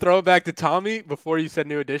was gonna throw it back to Tommy before you said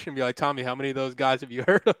New Edition. Be like, Tommy, how many of those guys have you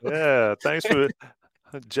heard of? Yeah, thanks for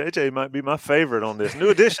JJ. Might be my favorite on this New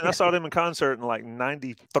Edition. I saw them in concert in like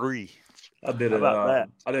 '93. I did How about that?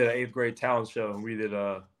 I did an 8th grade talent show, and we did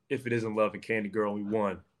 "If It Isn't Love" and "Candy Girl." And we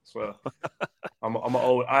won. So I am an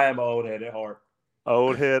old head at heart.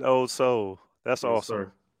 Old head, old soul. That's Yes,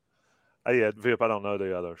 awesome. sir. Yeah, Vip. I don't know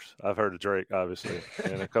the others. I've heard of Drake, obviously,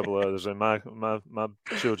 and a couple of others, and my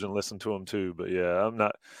children listen to them too. But yeah, I'm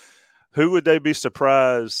not. Who would they be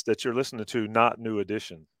surprised that you're listening to? Not New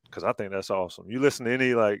Edition, because I think that's awesome. You listen to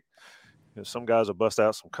any some guys will bust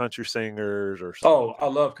out some country singers or some I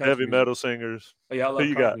love country heavy music. metal singers. Yeah, I love Who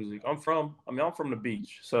you country got? music. I'm from the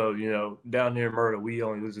beach, so down here in Murder, we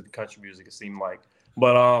only listen to country music. It seemed like,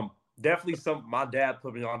 but definitely my dad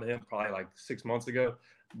put me on to him probably like 6 months ago.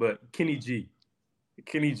 But Kenny G.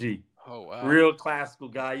 Oh wow, Real classical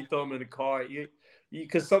guy. You throw him in the car,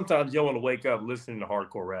 because sometimes you don't want to wake up listening to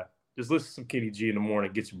hardcore rap. Just listen to some Kenny G in the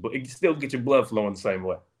morning. Still get your blood flowing the same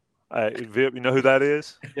way. Vip, you know who that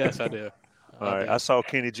is? Yes, I do. All right, I saw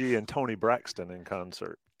Kenny G and Tony Braxton in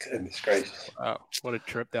concert. Goodness gracious! Wow, what a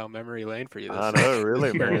trip down memory lane for you. This I know,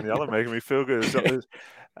 really, man. Y'all are making me feel good.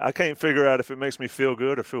 I can't figure out if it makes me feel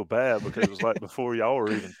good or feel bad because it was like before y'all were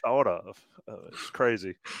even thought of. It's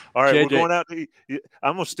crazy. All right, JJ. we're going out to eat.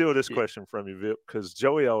 I'm going to steal this question from you, Vip, because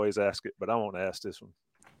Joey always asks it, but I won't ask this one.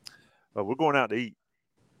 We're going out to eat,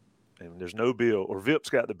 and there's no bill, or Vip's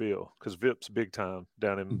got the bill because Vip's big time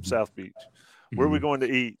down in South Beach. Where are we going to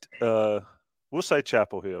eat? We'll say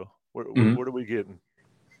Chapel Hill. What are we getting?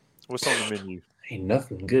 What's on the menu? Ain't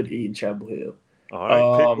nothing good to eat in Chapel Hill. All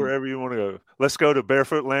right, pick wherever you want to go. Let's go to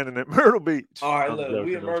Barefoot Landing at Myrtle Beach. All right, I'm look, joking,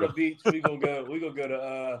 we in Myrtle Beach. We gonna go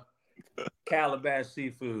to Calabash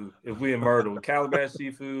Seafood. If we in Myrtle, Calabash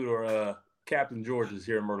Seafood or Captain George's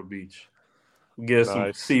here in Myrtle Beach. Get some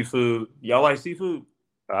Nice. seafood. Y'all like seafood?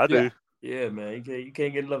 I do. Yeah, man. You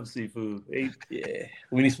can't get enough of seafood. Yeah,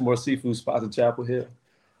 we need some more seafood spots in Chapel Hill.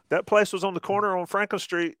 That place was on the corner on Franklin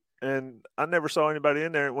Street, and I never saw anybody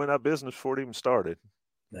in there. It went out of business before it even started.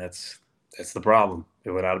 That's the problem.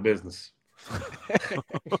 It went out of business.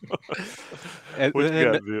 And What you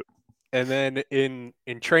then, got, Vip? and then in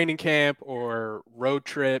training camp or road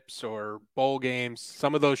trips or bowl games,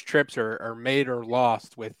 some of those trips are made or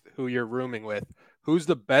lost with who you're rooming with. Who's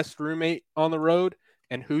the best roommate on the road,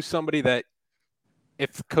 and who's somebody that,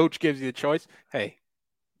 if the coach gives you the choice, hey,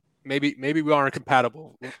 maybe we aren't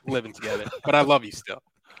compatible living together, but I love you still.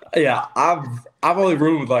 Yeah, I've only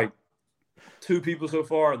roomed with like 2 people so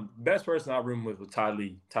far. The best person I roomed with was Ty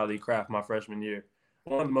Lee Craft my freshman year.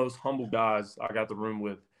 One of the most humble guys I got to room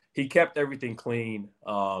with. He kept everything clean.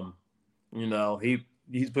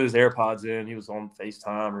 He's put his AirPods in. He was on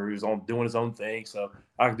FaceTime or he was on doing his own thing, so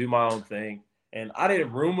I could do my own thing. And I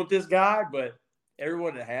didn't room with this guy, but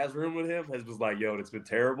everyone that has roomed with him was like, yo, it's been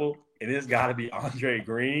terrible. And it's got to be Andre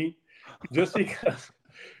Green, just because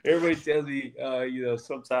everybody tells me,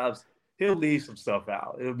 sometimes he'll leave some stuff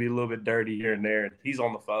out. It'll be a little bit dirty here and there. And he's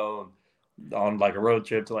on the phone on like a road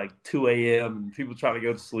trip to like 2 a.m. and people trying to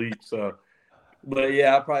go to sleep. So, but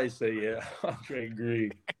yeah, I'd probably say, Andre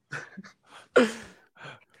Green.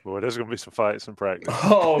 Boy, there's going to be some fights in practice.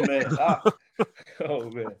 Oh, man.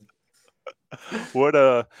 Man. What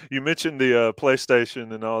you mentioned the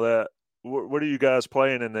PlayStation and all that. What are you guys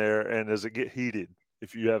playing in there, and does it get heated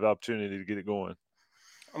if you have opportunity to get it going?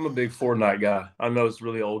 I'm a big Fortnite guy. I know it's a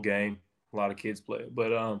really old game. A lot of kids play it,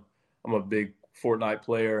 but I'm a big Fortnite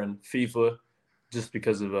player and FIFA just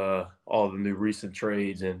because of all the new recent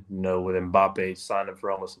trades and, with Mbappe signing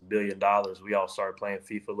for almost $1 billion, we all started playing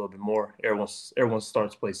FIFA a little bit more. Everyone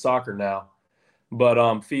starts to play soccer now. But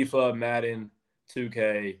FIFA, Madden,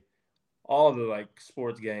 2K, all the like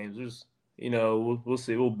sports games, there's, we'll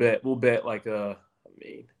see. We'll bet like we'll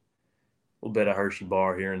bet a Hershey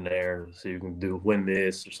bar here and there, see if we can win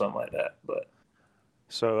this or something like that. But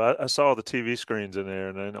so I saw the TV screens in there,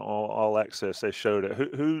 and then all access they showed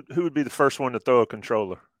it. Who would be the first one to throw a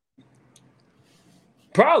controller?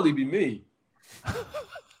 Probably be me.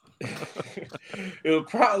 it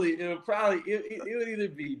would either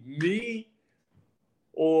be me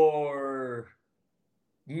or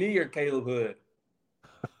Caleb Hood,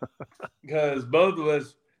 because both of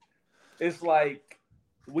us, it's like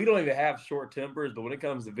we don't even have short tempers, but when it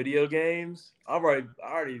comes to video games, I've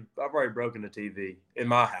already broken the TV in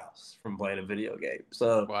my house from playing a video game.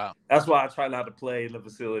 So Wow. That's why I try not to play in the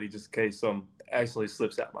facility just in case some accidentally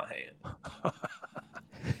slips out my hand.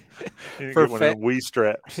 You For get one of them Wii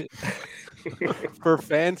straps. For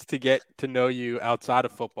fans to get to know you outside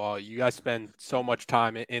of football, you guys spend so much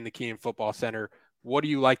time in the Kenan Football Center. What do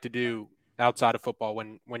you like to do outside of football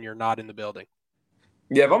when you're not in the building?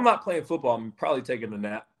 Yeah, if I'm not playing football, I'm probably taking a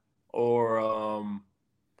nap, or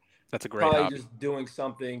That's a great probably hobby. just doing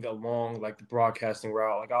something along like the broadcasting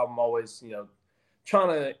route. Like I'm always, trying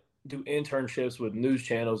to do internships with news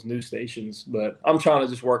channels, news stations, but I'm trying to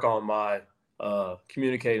just work on my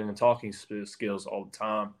communicating and talking skills all the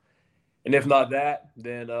time. And if not that,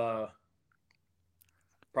 then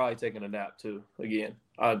probably taking a nap too. Again,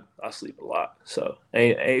 I sleep a lot, so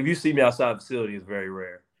if you see me outside the facility, it's very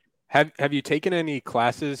rare. Have you taken any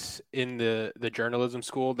classes in the journalism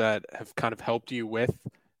school that have kind of helped you with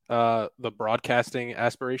the broadcasting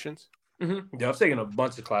aspirations? Mm-hmm. Yeah, I've taken a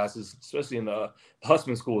bunch of classes, especially in the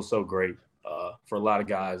Husman School is so great for a lot of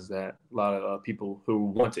guys, a lot of people who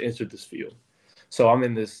want to enter this field. So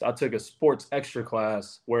I took a sports extra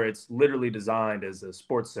class where it's literally designed as a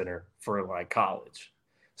sports center for like college.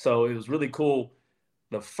 So it was really cool.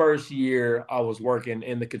 The first year I was working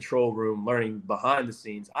in the control room, learning behind the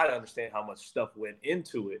scenes. I didn't understand how much stuff went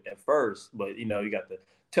into it at first, but you got the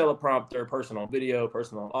teleprompter, person on video,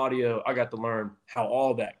 person on audio. I got to learn how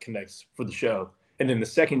all that connects for the show. And then the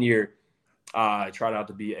second year, I tried out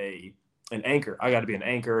to be an anchor. I got to be an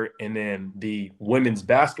anchor and then the women's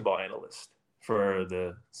basketball analyst for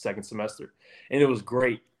the second semester. And it was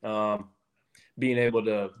great being able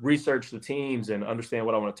to research the teams and understand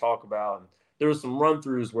what I want to talk about. And there was some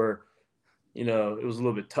run-throughs where, it was a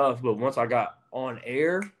little bit tough. But once I got on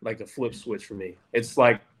air, like a flip switch for me. It's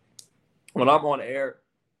like when I'm on air,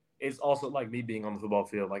 it's also like me being on the football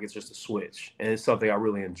field. Like it's just a switch. And it's something I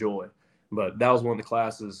really enjoy. But that was one of the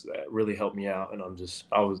classes that really helped me out. And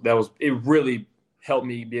it really helped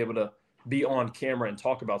me be able to be on camera and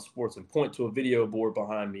talk about sports and point to a video board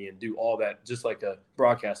behind me and do all that just like a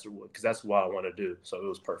broadcaster would, because that's what I want to do. So it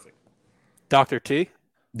was perfect. Dr. T?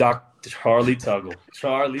 Dr. Charlie Tuggle.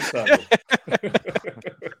 Charlie Tuggle.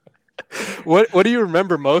 What do you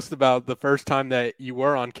remember most about the first time that you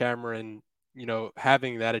were on camera and,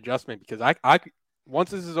 having that adjustment? Because I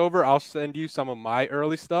once this is over, I'll send you some of my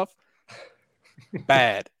early stuff.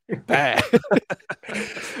 Bad.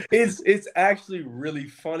 It's actually really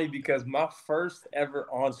funny because my first ever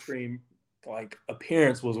on-screen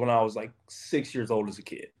appearance was when I was 6 years old as a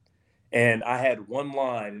kid. And I had one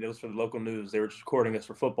line, and it was for the local news. They were just recording us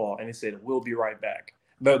for football, and they said, "We'll be right back."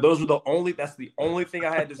 But that's the only thing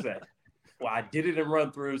I had to say. Well, I did it in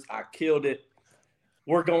run-throughs. I killed it.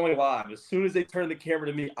 We're going live. As soon as they turned the camera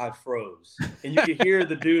to me, I froze. And you could hear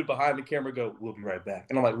the dude behind the camera go, "We'll be right back."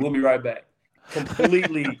 And I'm like, "We'll be right back."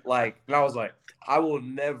 Completely and I was like, I will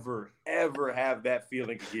never, ever have that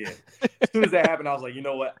feeling again. As soon as that happened, I was like, you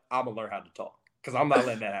know what? I'm going to learn how to talk because I'm not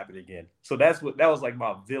letting that happen again. So that was like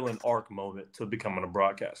my villain arc moment to becoming a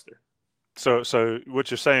broadcaster. So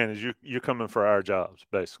what you're saying is you're coming for our jobs,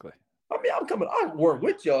 basically. I mean, I'm coming. I work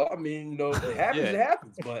with y'all. I mean, it happens. It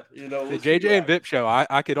happens. But the JJ and Vip show,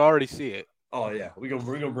 I could already see it. Oh yeah, we're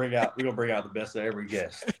gonna bring out the best of every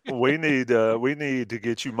guest. We need to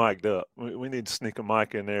get you mic'd up. We need to sneak a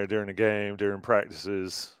mic in there during the game, during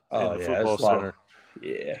practices in the football center.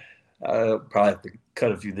 I'll probably have to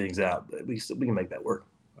cut a few things out, but at least we can make that work.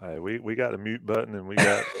 Hey, we got a mute button and we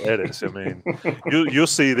got edits. I mean, you'll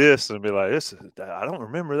see this and be like, I don't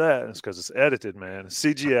remember that. It's because it's edited, man. It's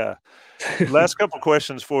CGI. Last couple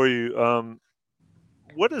questions for you.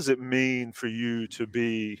 What does it mean for you to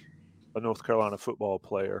be a North Carolina football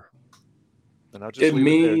player? And it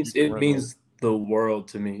means the world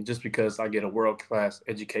to me, just because I get a world-class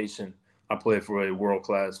education. I play for a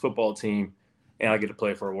world-class football team, and I get to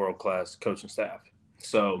play for a world-class coaching staff.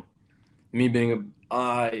 So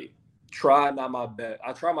I try my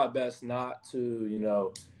best not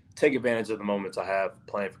to, take advantage of the moments I have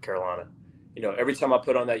playing for Carolina. Every time I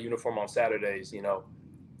put on that uniform on Saturdays,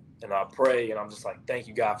 and I pray, and I'm just like, thank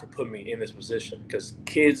you, God, for putting me in this position, because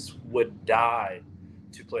kids would die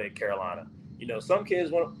to play at Carolina. Some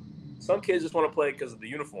kids just want to play because of the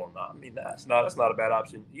uniform. I mean, that's not a bad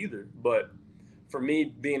option either. But for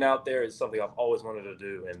me, being out there is something I've always wanted to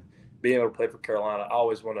do, and being able to play for Carolina, I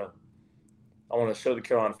want to show the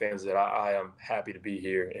Carolina fans that I am happy to be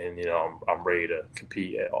here, and I'm ready to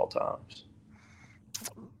compete at all times.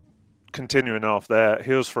 Continuing off that,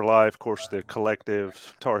 Heels for Life, of course, the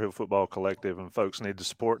collective, Tar Heel Football Collective, and folks need to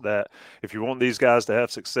support that. If you want these guys to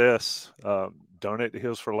have success, donate to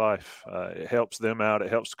Heels for Life. It helps them out. It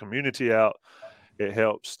helps the community out. It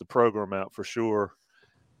helps the program out for sure.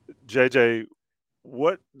 JJ,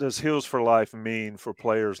 what does Heels for Life mean for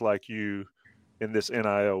players like you in this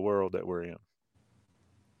NIL world that we're in?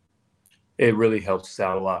 It really helps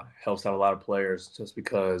out a lot. Helps out a lot of players just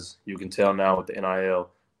because you can tell now with the NIL,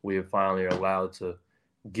 we have finally are allowed to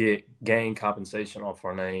gain compensation off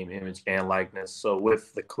our name, image, and likeness. So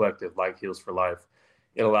with the collective like Heels for Life,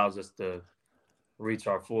 it allows us to reach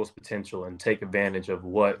our fullest potential and take advantage of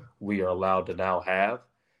what we are allowed to now have.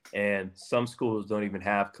 And some schools don't even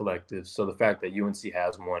have collectives. So the fact that UNC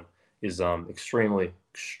has one is extremely,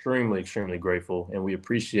 extremely, extremely grateful. And we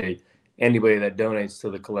appreciate anybody that donates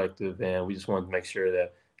to the collective. And we just wanted to make sure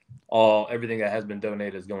that everything that has been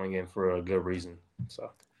donated is going in for a good reason.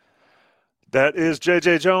 So that is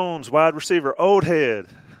J.J. Jones, wide receiver, old head,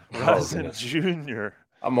 Rising Junior.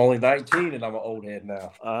 I'm only 19 and I'm an old head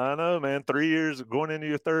now. I know, man. 3 years going into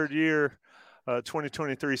your third year.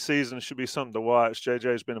 2023 season should be something to watch.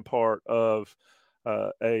 JJ's been a part of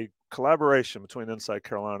a collaboration between Inside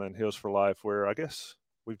Carolina and Heels for Life, where I guess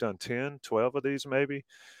we've done 10, 12 of these maybe.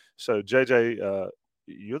 So JJ,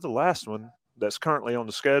 you're the last one that's currently on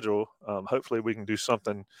the schedule. Hopefully we can do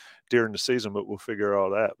something during the season, but we'll figure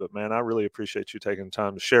all that. But man, I really appreciate you taking the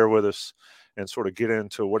time to share with us and sort of get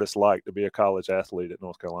into what it's like to be a college athlete at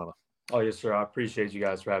North Carolina. Oh, yes, sir. I appreciate you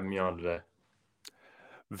guys for having me on today.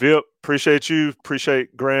 Vip, appreciate you.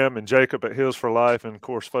 Appreciate Graham and Jacob at Heels for Life. And, of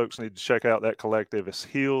course, folks need to check out that collective. It's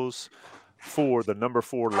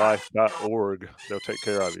heels4life.org. They'll take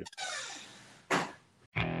care of you.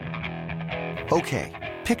 Okay,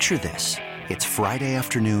 picture this. It's Friday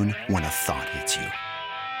afternoon when a thought hits you.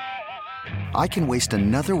 I can waste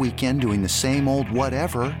another weekend doing the same old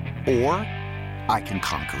whatever, or I can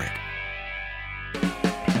conquer it.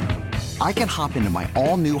 I can hop into my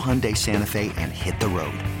all-new Hyundai Santa Fe and hit the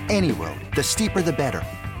road. Any road. The steeper, the better.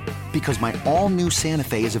 Because my all-new Santa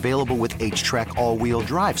Fe is available with H-Track all-wheel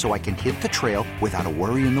drive, so I can hit the trail without a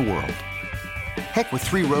worry in the world. Heck, with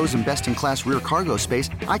 3 rows and best-in-class rear cargo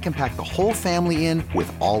space, I can pack the whole family in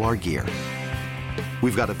with all our gear.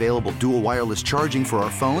 We've got available dual wireless charging for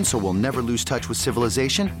our phones, so we'll never lose touch with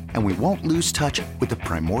civilization, and we won't lose touch with the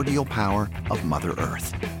primordial power of Mother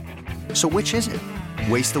Earth. So which is it?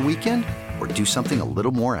 Waste the weekend or do something a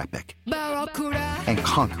little more epic? And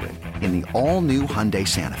conquer it in the all-new Hyundai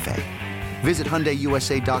Santa Fe. Visit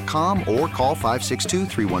HyundaiUSA.com or call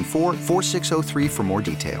 562-314-4603 for more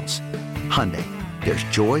details. Hyundai, there's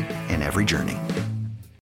joy in every journey.